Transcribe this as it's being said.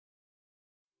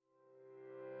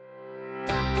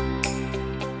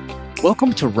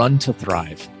Welcome to Run to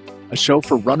Thrive, a show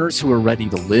for runners who are ready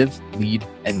to live, lead,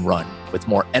 and run with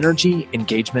more energy,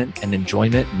 engagement, and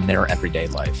enjoyment in their everyday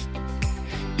life.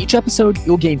 Each episode,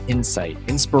 you'll gain insight,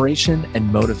 inspiration,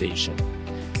 and motivation,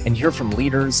 and hear from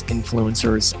leaders,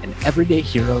 influencers, and everyday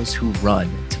heroes who run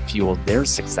to fuel their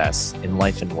success in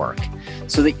life and work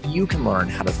so that you can learn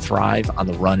how to thrive on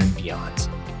the run and beyond.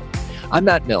 I'm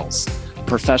Matt Mills, a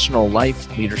professional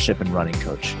life, leadership, and running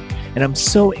coach. And I'm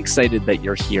so excited that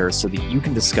you're here so that you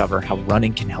can discover how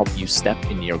running can help you step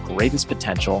into your greatest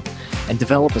potential and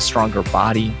develop a stronger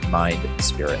body, mind, and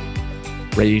spirit.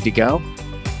 Ready to go?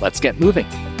 Let's get moving.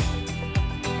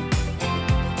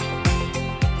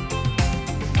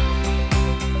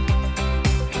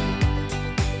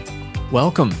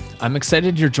 Welcome. I'm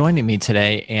excited you're joining me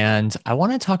today, and I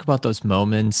want to talk about those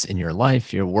moments in your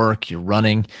life, your work, your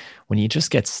running, when you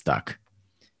just get stuck.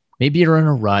 Maybe you're in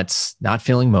a rut, not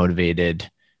feeling motivated.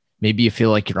 Maybe you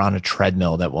feel like you're on a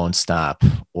treadmill that won't stop,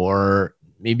 or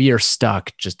maybe you're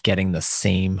stuck just getting the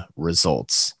same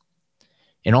results.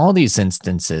 In all these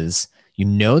instances, you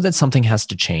know that something has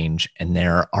to change, and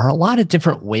there are a lot of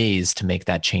different ways to make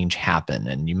that change happen,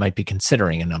 and you might be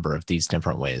considering a number of these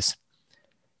different ways.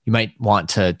 You might want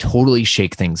to totally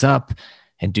shake things up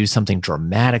and do something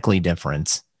dramatically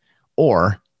different,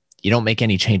 or you don't make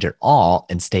any change at all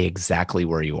and stay exactly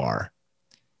where you are.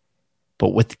 But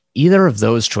with either of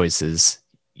those choices,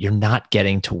 you're not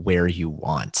getting to where you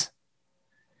want.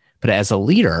 But as a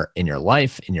leader in your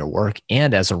life, in your work,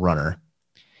 and as a runner,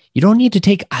 you don't need to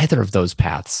take either of those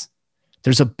paths.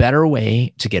 There's a better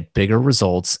way to get bigger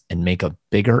results and make a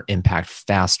bigger impact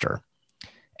faster.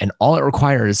 And all it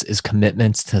requires is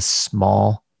commitments to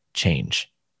small change.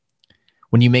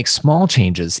 When you make small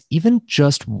changes, even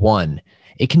just one,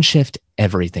 it can shift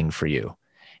everything for you.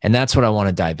 And that's what I want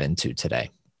to dive into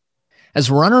today. As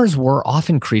runners, we're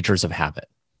often creatures of habit.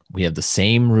 We have the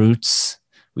same routes.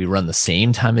 We run the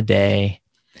same time of day.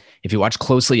 If you watch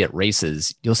closely at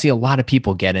races, you'll see a lot of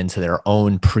people get into their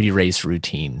own pre-race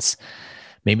routines.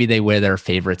 Maybe they wear their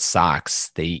favorite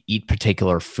socks. They eat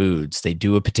particular foods. They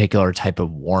do a particular type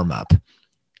of warm-up.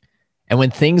 And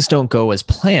when things don't go as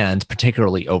planned,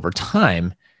 particularly over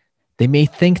time, they may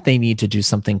think they need to do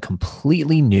something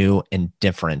completely new and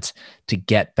different to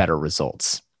get better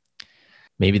results.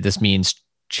 Maybe this means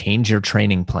change your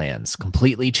training plans,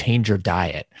 completely change your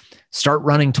diet, start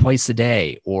running twice a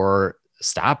day, or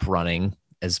stop running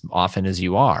as often as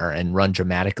you are and run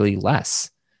dramatically less.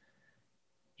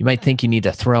 You might think you need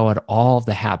to throw out all of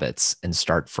the habits and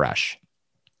start fresh.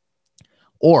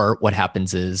 Or what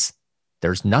happens is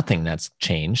there's nothing that's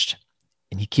changed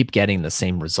and you keep getting the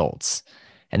same results.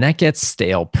 And that gets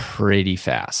stale pretty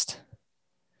fast.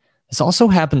 This also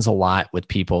happens a lot with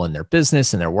people in their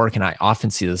business and their work, and I often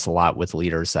see this a lot with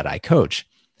leaders that I coach.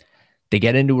 They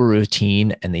get into a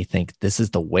routine and they think this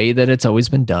is the way that it's always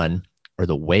been done, or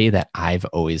the way that I've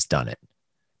always done it.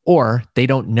 Or they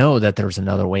don't know that there's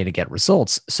another way to get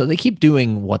results, so they keep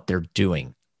doing what they're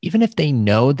doing, even if they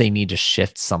know they need to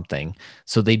shift something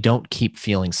so they don't keep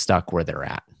feeling stuck where they're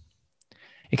at.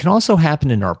 It can also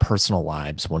happen in our personal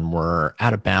lives when we're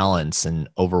out of balance and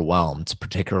overwhelmed,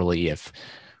 particularly if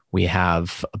we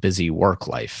have a busy work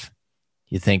life.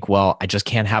 You think, well, I just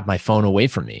can't have my phone away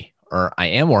from me, or I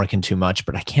am working too much,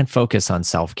 but I can't focus on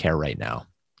self-care right now.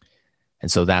 And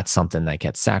so that's something that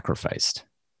gets sacrificed.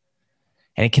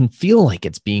 And it can feel like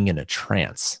it's being in a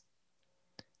trance.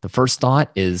 The first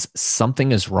thought is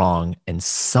something is wrong and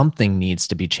something needs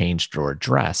to be changed or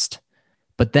addressed.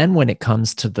 But then when it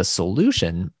comes to the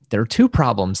solution, there are two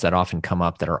problems that often come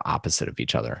up that are opposite of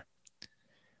each other.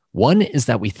 One is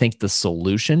that we think the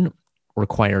solution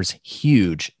requires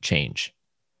huge change.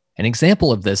 An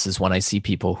example of this is when I see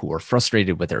people who are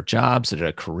frustrated with their jobs or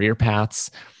their career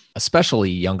paths, especially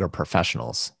younger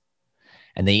professionals.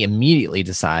 And they immediately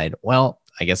decide, well,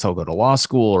 I guess I'll go to law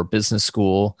school or business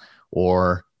school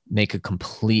or make a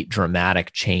complete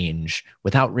dramatic change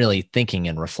without really thinking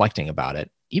and reflecting about it,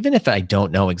 even if I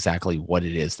don't know exactly what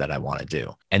it is that I want to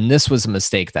do. And this was a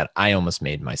mistake that I almost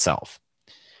made myself.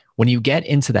 When you get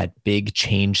into that big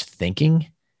change thinking,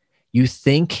 you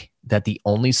think that the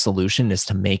only solution is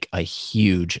to make a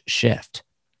huge shift.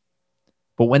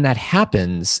 But when that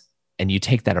happens and you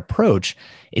take that approach,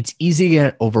 it's easy to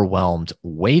get overwhelmed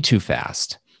way too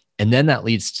fast. And then that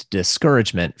leads to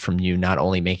discouragement from you not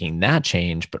only making that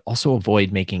change, but also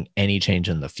avoid making any change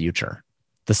in the future.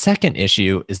 The second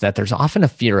issue is that there's often a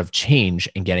fear of change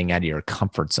and getting out of your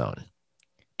comfort zone.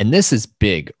 And this is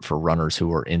big for runners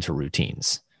who are into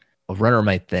routines. A runner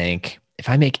might think, if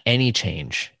I make any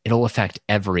change, it'll affect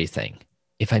everything.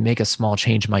 If I make a small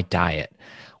change in my diet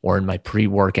or in my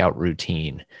pre-workout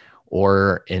routine,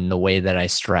 or in the way that I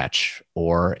stretch,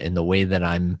 or in the way that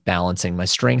I'm balancing my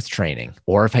strength training.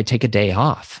 Or if I take a day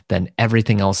off, then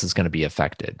everything else is going to be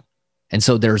affected. And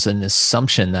so there's an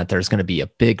assumption that there's going to be a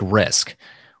big risk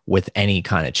with any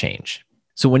kind of change.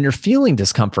 So when you're feeling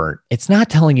discomfort, it's not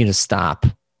telling you to stop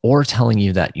or telling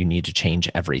you that you need to change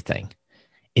everything.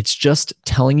 It's just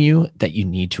telling you that you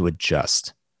need to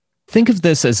adjust. Think of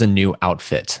this as a new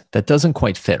outfit that doesn't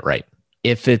quite fit right.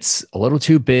 If it's a little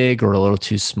too big or a little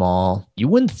too small, you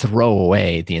wouldn't throw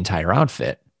away the entire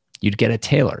outfit. You'd get it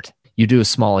tailored. You do a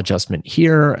small adjustment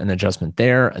here, an adjustment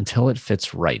there until it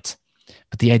fits right.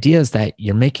 But the idea is that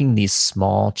you're making these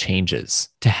small changes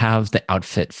to have the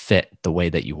outfit fit the way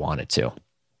that you want it to.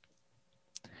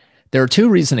 There are two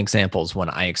recent examples when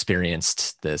I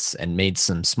experienced this and made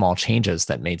some small changes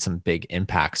that made some big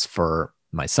impacts for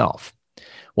myself.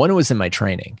 One was in my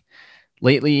training.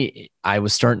 Lately, I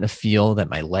was starting to feel that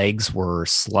my legs were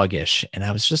sluggish and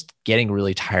I was just getting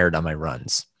really tired on my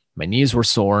runs. My knees were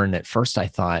sore, and at first I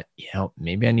thought,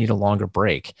 maybe I need a longer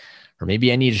break, or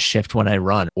maybe I need to shift when I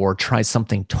run or try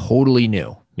something totally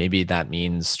new. Maybe that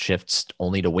means shifts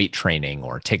only to weight training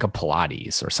or take a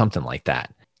Pilates or something like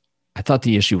that. I thought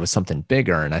the issue was something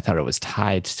bigger, and I thought it was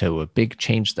tied to a big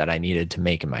change that I needed to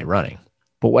make in my running.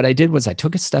 But what I did was I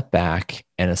took a step back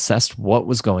and assessed what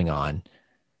was going on.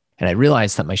 And I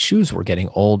realized that my shoes were getting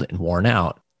old and worn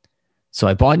out. So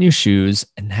I bought new shoes,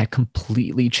 and that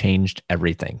completely changed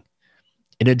everything.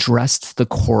 It addressed the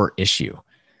core issue.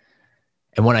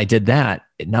 And when I did that,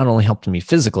 it not only helped me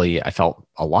physically, I felt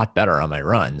a lot better on my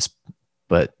runs,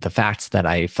 but the fact that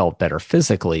I felt better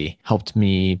physically helped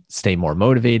me stay more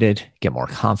motivated, get more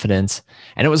confidence.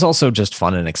 And it was also just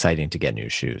fun and exciting to get new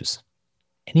shoes.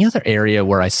 Any other area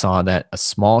where I saw that a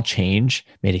small change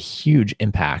made a huge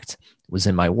impact was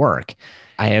in my work.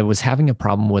 I was having a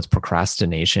problem with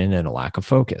procrastination and a lack of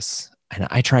focus. And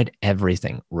I tried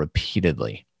everything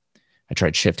repeatedly. I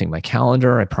tried shifting my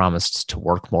calendar. I promised to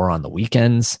work more on the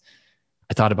weekends.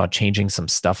 I thought about changing some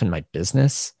stuff in my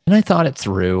business. And I thought it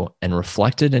through and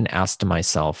reflected and asked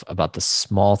myself about the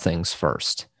small things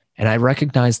first. And I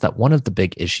recognized that one of the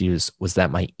big issues was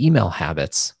that my email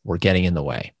habits were getting in the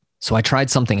way. So I tried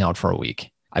something out for a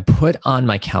week. I put on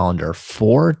my calendar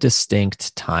 4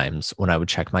 distinct times when I would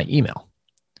check my email.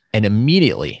 And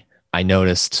immediately I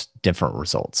noticed different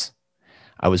results.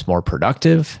 I was more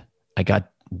productive. I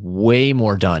got way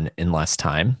more done in less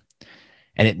time.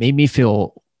 And it made me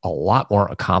feel a lot more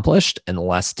accomplished and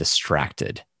less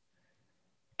distracted.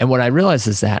 And what I realized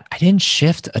is that I didn't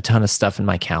shift a ton of stuff in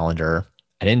my calendar.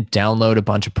 I didn't download a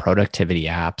bunch of productivity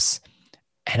apps.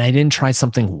 And I didn't try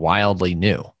something wildly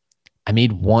new. I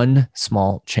made one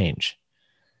small change.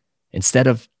 Instead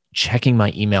of checking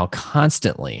my email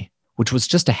constantly, which was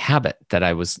just a habit that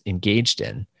I was engaged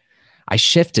in, I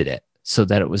shifted it so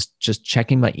that it was just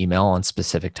checking my email on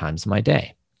specific times of my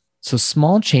day. So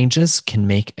small changes can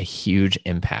make a huge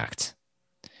impact.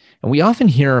 And we often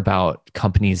hear about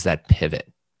companies that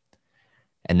pivot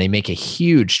and they make a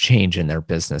huge change in their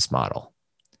business model.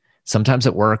 Sometimes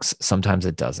it works, sometimes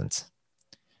it doesn't.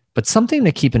 But something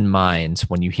to keep in mind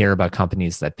when you hear about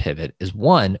companies that pivot is,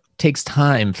 one, it takes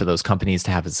time for those companies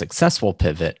to have a successful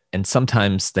pivot, and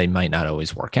sometimes they might not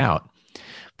always work out.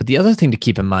 But the other thing to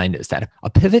keep in mind is that a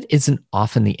pivot isn't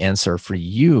often the answer for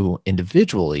you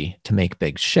individually to make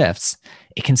big shifts.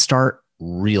 It can start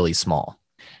really small.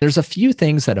 There's a few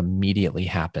things that immediately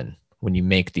happen when you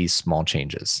make these small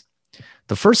changes.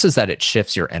 The first is that it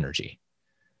shifts your energy.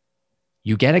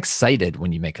 You get excited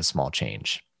when you make a small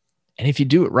change. And if you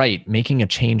do it right, making a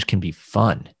change can be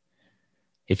fun.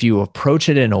 If you approach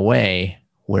it in a way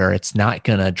where it's not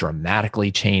going to dramatically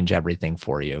change everything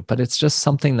for you, but it's just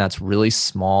something that's really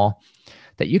small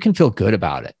that you can feel good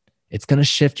about it, it's going to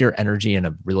shift your energy in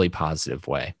a really positive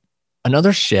way.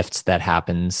 Another shift that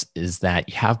happens is that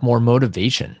you have more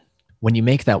motivation. When you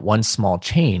make that one small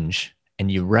change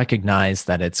and you recognize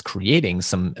that it's creating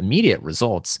some immediate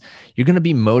results, you're going to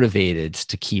be motivated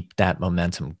to keep that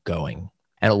momentum going.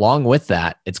 And along with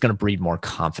that, it's going to breed more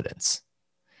confidence.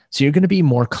 So you're going to be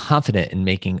more confident in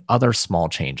making other small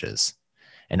changes.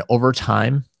 And over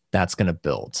time, that's going to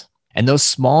build. And those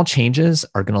small changes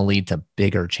are going to lead to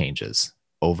bigger changes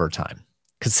over time.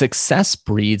 Because success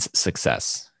breeds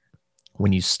success.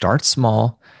 When you start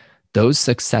small, those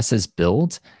successes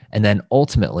build, and then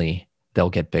ultimately,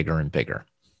 they'll get bigger and bigger.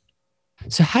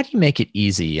 So how do you make it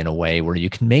easy in a way where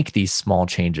you can make these small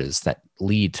changes that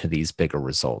lead to these bigger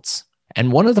results?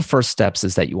 And one of the first steps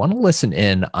is that you want to listen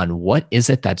in on what is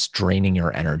it that's draining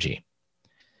your energy.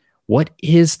 What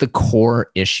is the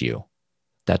core issue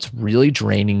that's really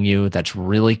draining you, that's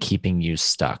really keeping you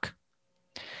stuck?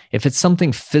 If it's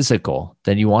something physical,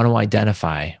 then you want to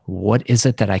identify, what is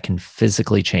it that I can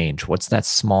physically change? What's that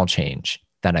small change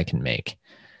that I can make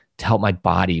to help my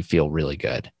body feel really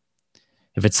good?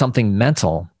 If it's something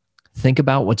mental, think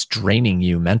about what's draining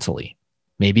you mentally.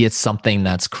 Maybe it's something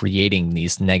that's creating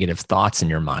these negative thoughts in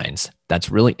your minds that's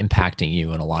really impacting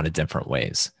you in a lot of different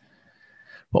ways.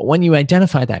 But when you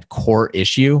identify that core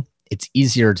issue, it's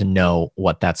easier to know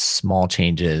what that small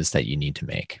change is that you need to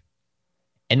make.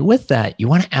 And with that, you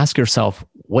want to ask yourself,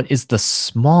 what is the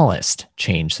smallest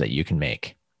change that you can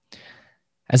make?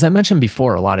 As I mentioned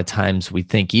before, a lot of times we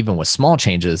think even with small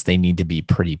changes, they need to be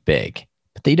pretty big,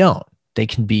 but they don't. They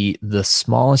can be the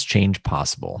smallest change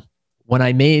possible. When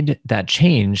I made that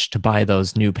change to buy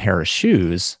those new pair of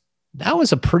shoes, that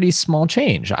was a pretty small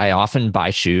change. I often buy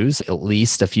shoes at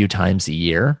least a few times a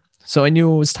year, so I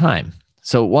knew it was time.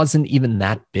 So it wasn't even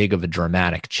that big of a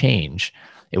dramatic change.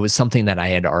 It was something that I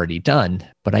had already done,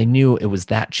 but I knew it was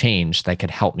that change that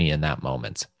could help me in that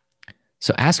moment.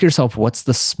 So ask yourself, what's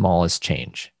the smallest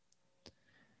change?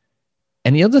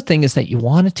 And the other thing is that you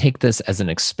want to take this as an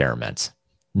experiment.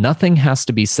 Nothing has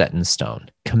to be set in stone.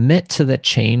 Commit to the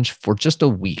change for just a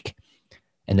week.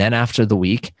 And then after the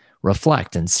week,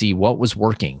 reflect and see what was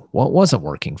working, what wasn't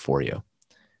working for you.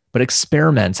 But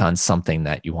experiment on something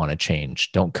that you want to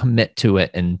change. Don't commit to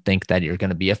it and think that you're going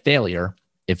to be a failure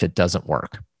if it doesn't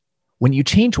work. When you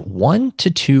change 1%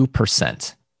 to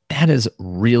 2%, that is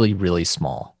really, really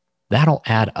small. That'll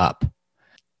add up.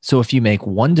 So if you make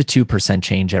 1% to 2%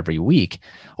 change every week,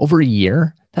 over a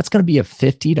year, that's going to be a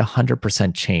 50 to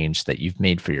 100% change that you've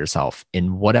made for yourself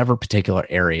in whatever particular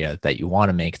area that you want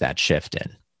to make that shift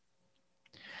in.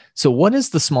 So what is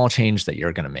the small change that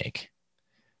you're going to make?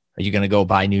 Are you going to go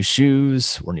buy new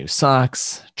shoes or new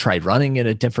socks? Try running at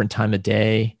a different time of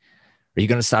day? Are you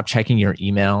going to stop checking your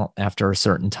email after a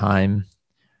certain time?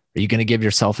 Are you going to give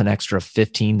yourself an extra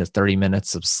 15 to 30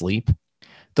 minutes of sleep?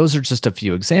 Those are just a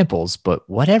few examples, but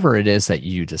whatever it is that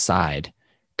you decide,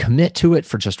 commit to it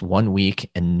for just 1 week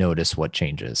and notice what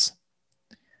changes.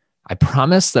 I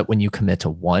promise that when you commit to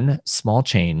one small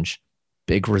change,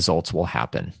 big results will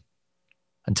happen.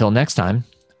 Until next time,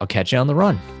 I'll catch you on the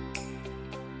run.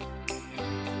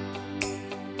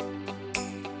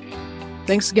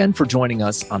 Thanks again for joining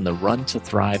us on the Run to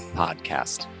Thrive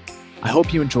podcast. I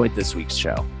hope you enjoyed this week's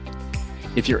show.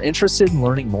 If you're interested in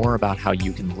learning more about how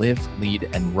you can live, lead,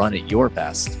 and run at your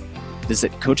best,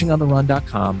 visit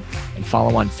coachingontherun.com and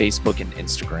follow on Facebook and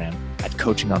Instagram at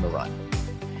Coaching on the Run.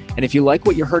 And if you like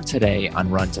what you heard today on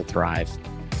Run to Thrive,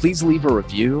 please leave a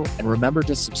review and remember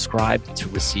to subscribe to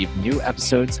receive new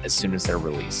episodes as soon as they're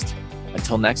released.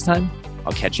 Until next time,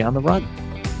 I'll catch you on the run.